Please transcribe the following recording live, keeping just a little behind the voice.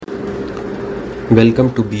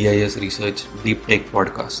Welcome to BIS Research Deep Tech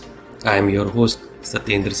Podcast. I am your host,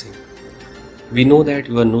 Satyendra Singh. We know that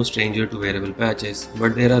you are no stranger to wearable patches,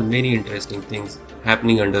 but there are many interesting things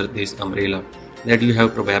happening under this umbrella that you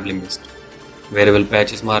have probably missed. Wearable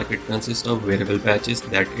patches market consists of wearable patches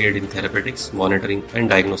that aid in therapeutics, monitoring, and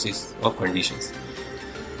diagnosis of conditions.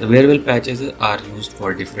 The wearable patches are used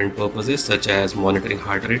for different purposes such as monitoring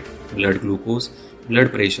heart rate, blood glucose,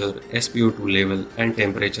 blood pressure, SpO2 level, and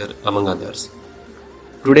temperature, among others.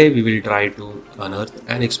 Today we will try to unearth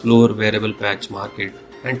and explore wearable patch market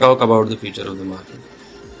and talk about the future of the market.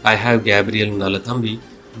 I have Gabriel Nalathambi,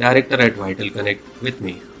 director at Vital Connect, with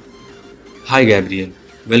me. Hi Gabriel,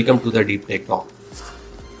 welcome to the Deep Tech Talk.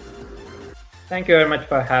 Thank you very much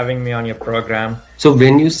for having me on your program. So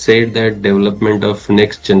when you said that development of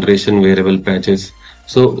next generation wearable patches,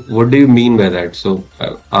 so what do you mean by that? So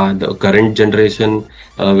the current generation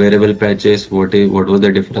wearable patches, what was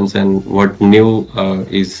the difference and what new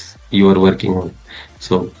is you are working on?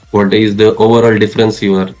 So what is the overall difference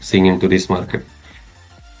you are seeing into this market?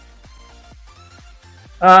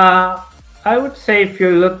 I would say if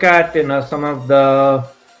you look at some of the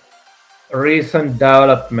recent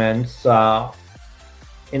developments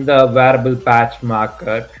in the wearable patch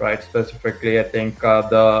market, right? Specifically, I think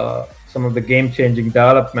some of the game-changing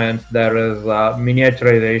developments. There is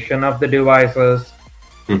miniaturization of the devices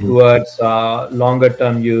towards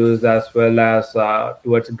longer-term use as well as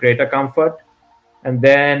towards greater comfort, and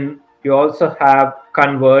then you also have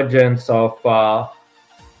convergence of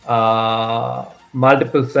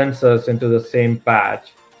multiple sensors into the same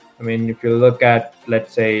patch. I mean, if you look at,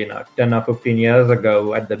 let's say, 10 or 15 years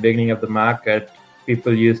ago, at the beginning of the market,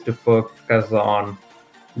 people used to focus on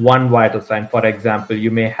one vital sign. For example, you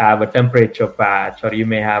may have a temperature patch or you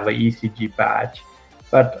may have a ECG patch.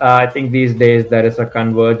 But I think these days there is a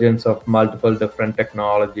convergence of multiple different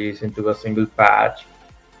technologies into a single patch.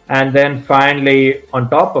 And then finally, on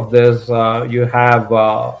top of this, you have,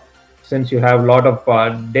 since you have a lot of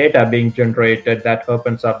data being generated, that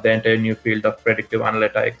opens up the entire new field of predictive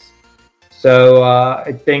analytics. So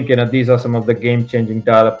I think these are some of the game-changing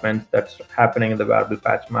developments that's happening in the wearable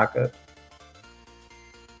patch market.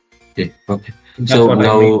 Okay. That's so what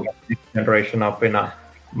now, I mean, next generation of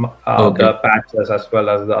the patches as well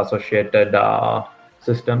as the associated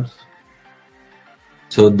systems.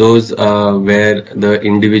 So those where the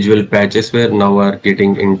individual patches were now are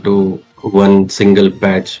getting into one single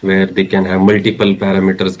patch where they can have multiple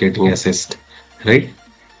parameters getting assessed, right?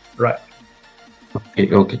 Right.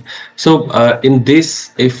 Okay. So in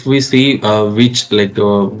this, if we see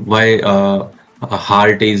why a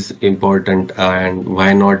heart is important and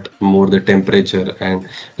why not more the temperature, and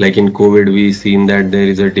like in COVID we seen that there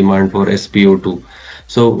is a demand for SpO2.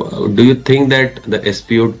 So do you think that the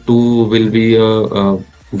SpO2 will be a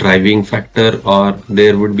driving factor or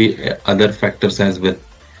there would be other factors as well?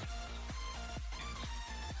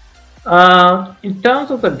 In terms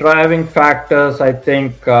of the driving factors, I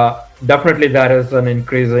think definitely there is an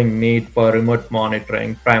increasing need for remote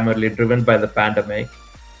monitoring, primarily driven by the pandemic.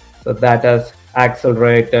 So that has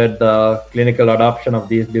accelerated the clinical adoption of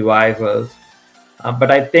these devices. But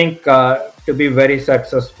I think to be very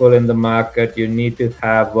successful in the market, you need to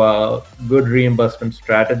have a good reimbursement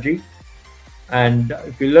strategy. And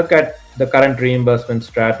if you look at the current reimbursement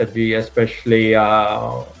strategy, especially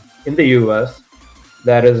in the US,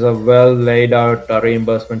 there is a well laid out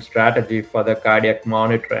reimbursement strategy for the cardiac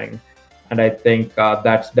monitoring. And I think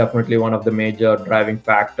that's definitely one of the major driving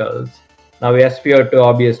factors. Now, SpO2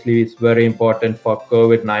 obviously is very important for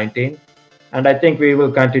COVID-19. And I think we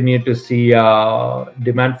will continue to see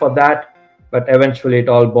demand for that. But eventually, it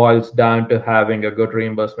all boils down to having a good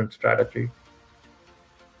reimbursement strategy.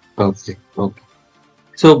 Okay.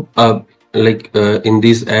 So, in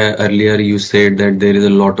this earlier, you said that there is a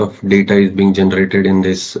lot of data is being generated in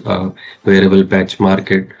this wearable patch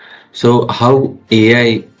market. So, how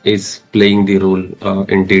AI is playing the role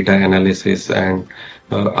in data analysis and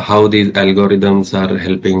how these algorithms are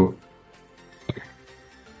helping?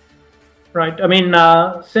 Right. I mean,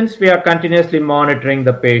 since we are continuously monitoring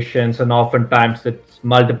the patients and oftentimes it's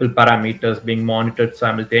multiple parameters being monitored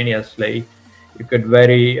simultaneously, you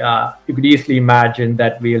could easily imagine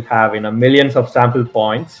that we'll have millions of sample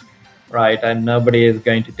points, right? And nobody is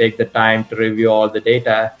going to take the time to review all the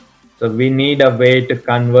data. So we need a way to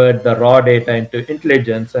convert the raw data into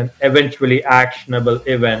intelligence and eventually actionable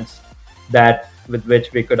events with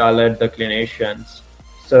which we could alert the clinicians.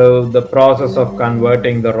 So the process of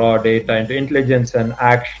converting the raw data into intelligence and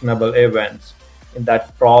actionable events, in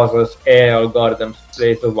that process, AI algorithms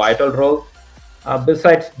plays a vital role.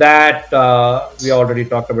 Besides that, we already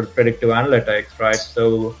talked about predictive analytics, right?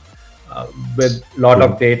 So with a lot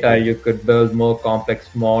of data, you could build more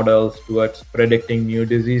complex models towards predicting new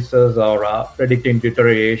diseases or predicting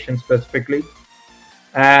deterioration specifically.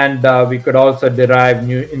 And we could also derive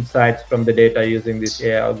new insights from the data using these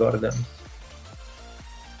AI algorithms.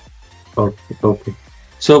 Okay, okay.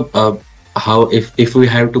 So, how if we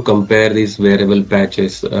have to compare these wearable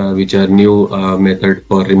patches, which are new method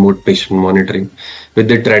for remote patient monitoring, with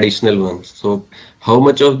the traditional ones, so how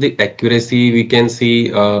much of the accuracy we can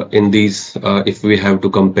see in these if we have to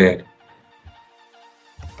compare?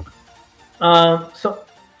 So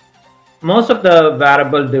most of the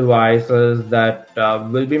wearable devices that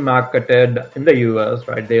will be marketed in the US,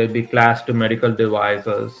 right? They will be class 2 medical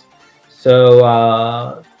devices.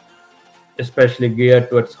 So especially geared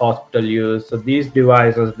towards hospital use. So these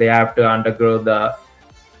devices, they have to undergo the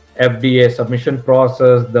FDA submission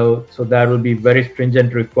process, though. So there will be very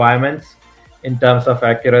stringent requirements in terms of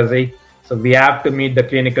accuracy. So we have to meet the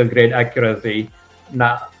clinical grade accuracy.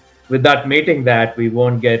 Now, without meeting that, we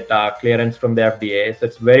won't get clearance from the FDA. So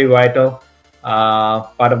it's very vital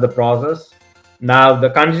part of the process. Now, the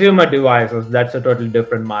consumer devices, that's a totally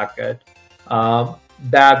different market.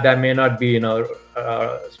 That there may not be,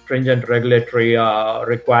 stringent regulatory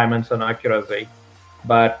requirements on accuracy,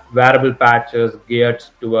 but wearable patches geared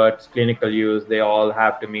towards clinical use, they all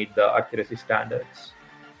have to meet the accuracy standards.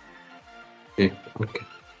 Okay, okay.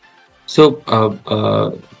 So,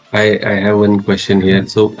 I have one question here.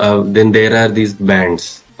 So, then there are these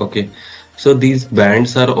bands. Okay. So these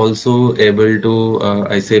bands are also able to,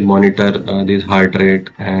 I say, monitor this heart rate,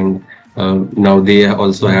 and now they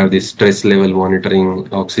also have this stress level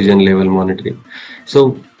monitoring, oxygen level monitoring.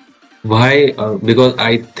 So why? Because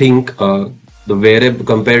I think the wearable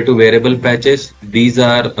compared to wearable patches, these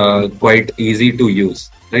are quite easy to use,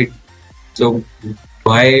 right? So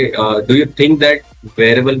why do you think that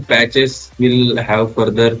wearable patches will have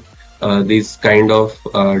further this kind of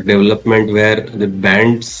development where the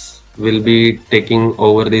bands will be taking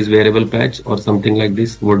over this wearable patch or something like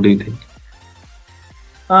this? What do you think?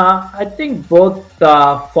 I think both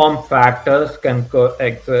form factors can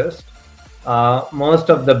coexist. Most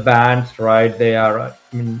of the bands, right? They are. I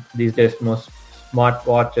mean, these days, most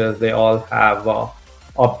smartwatches they all have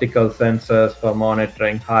optical sensors for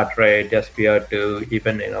monitoring heart rate, SpO2,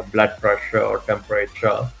 even blood pressure or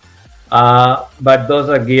temperature. But those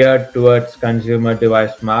are geared towards consumer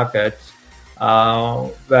device markets.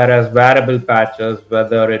 Whereas wearable patches,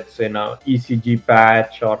 whether it's ECG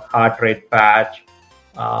patch or heart rate patch,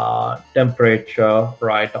 temperature,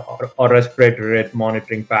 right, or respiratory rate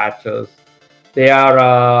monitoring patches, they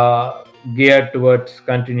are geared towards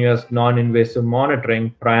continuous non-invasive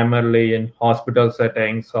monitoring, primarily in hospital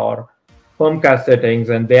settings or home care settings,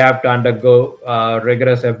 and they have to undergo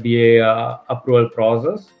rigorous FDA approval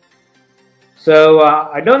process. So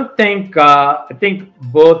I don't think I think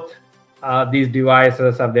both these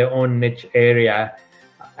devices have their own niche area,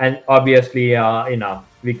 and obviously,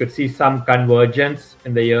 we could see some convergence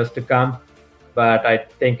in the years to come. But I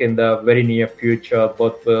think in the very near future,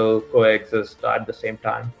 both will coexist at the same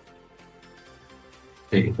time.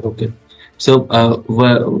 Okay, okay. So,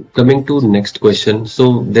 well, coming to next question.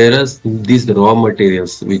 So there are these raw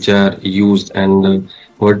materials which are used, and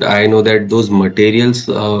what I know that those materials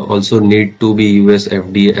also need to be US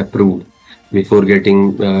FDA approved before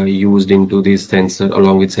getting used into this sensor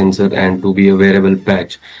along with sensor and to be a wearable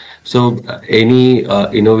patch. So, any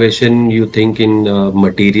innovation you think in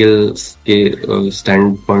materials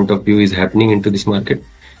standpoint of view is happening into this market?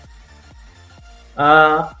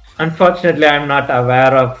 Unfortunately, I'm not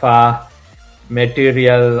aware of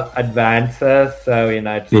material advances, so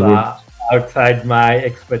it's Mm-hmm. outside my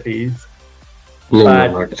expertise. No, no,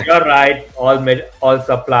 But not. you're right. All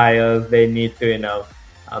suppliers they need to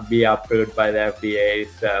be approved by the FDA.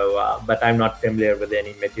 So, but I'm not familiar with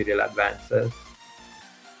any material advances.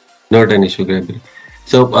 Not an issue, Gabriel.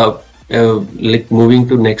 So, like moving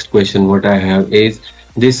to next question, what I have is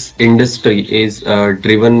this industry is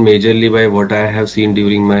driven majorly by what I have seen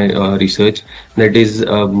during my research. That is,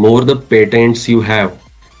 more the patents you have,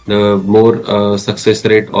 the more success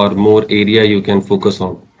rate or more area you can focus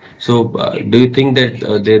on. So, do you think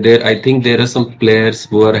that I think there are some players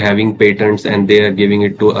who are having patents and they are giving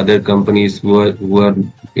it to other companies who are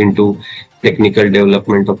into technical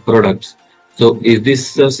development of products. So is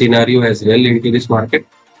this a scenario as well into this market?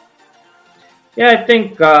 Yeah, I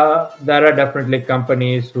think there are definitely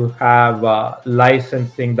companies who have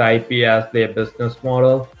licensing the IP as their business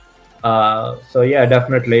model. So yeah,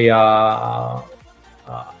 definitely. I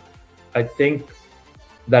think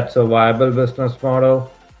that's a viable business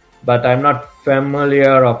model, but I'm not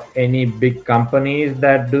familiar of any big companies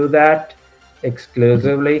that do that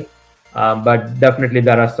exclusively. But definitely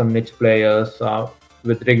there are some niche players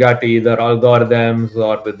with regard to either algorithms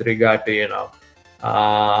or with regard to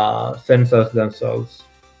sensors themselves.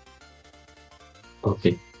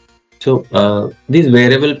 Okay. So these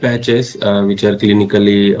wearable patches, which are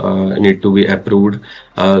clinically need to be approved,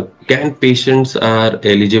 can patients are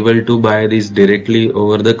eligible to buy these directly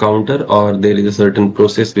over the counter, or there is a certain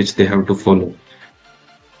process which they have to follow?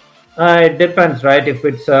 It depends, right? If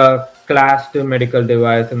it's a class 2 medical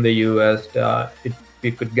device in the US,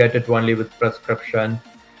 we could get it only with prescription.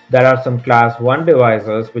 There are some class 1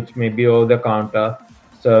 devices which may be over the counter.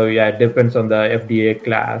 So, yeah, it depends on the FDA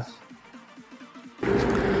class.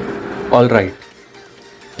 All right.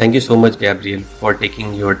 Thank you so much, Gabriel, for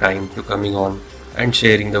taking your time to coming on and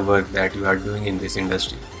sharing the work that you are doing in this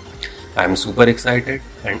industry. I am super excited,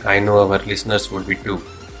 and I know our listeners would be too.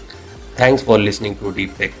 Thanks for listening to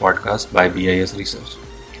Deep Tech Podcast by BIS Research.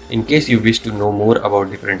 In case you wish to know more about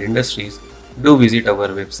different industries, do visit our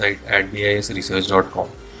website at bisresearch.com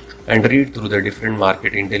and read through the different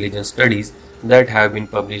market intelligence studies that have been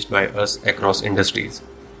published by us across industries.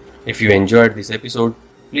 If you enjoyed this episode,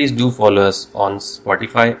 please do follow us on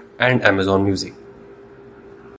Spotify and Amazon Music.